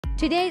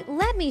Today,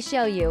 let me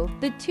show you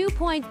the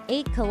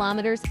 2.8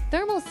 kilometers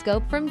thermal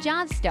scope from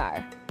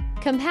Jovstar.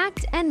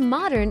 Compact and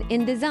modern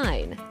in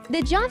design,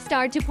 the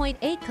Jovstar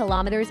 2.8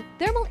 kilometers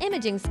thermal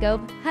imaging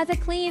scope has a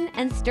clean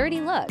and sturdy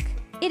look.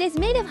 It is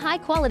made of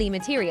high-quality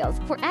materials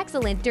for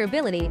excellent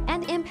durability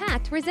and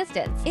impact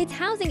resistance. Its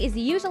housing is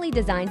usually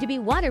designed to be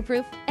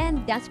waterproof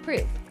and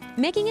dust-proof,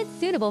 making it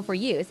suitable for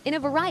use in a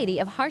variety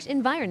of harsh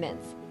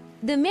environments.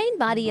 The main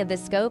body of the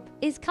scope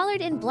is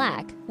colored in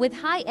black with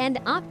high-end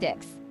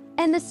optics,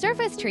 and the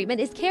surface treatment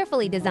is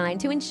carefully designed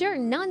to ensure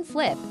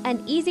non-slip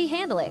and easy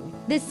handling.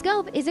 The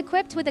scope is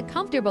equipped with a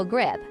comfortable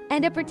grip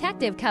and a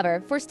protective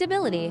cover for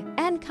stability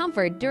and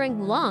comfort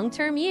during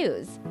long-term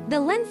use. The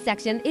lens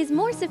section is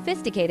more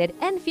sophisticated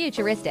and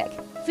futuristic,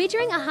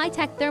 featuring a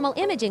high-tech thermal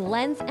imaging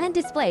lens and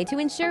display to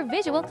ensure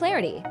visual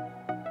clarity.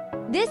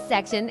 This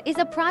section is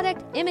a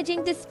product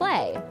imaging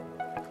display,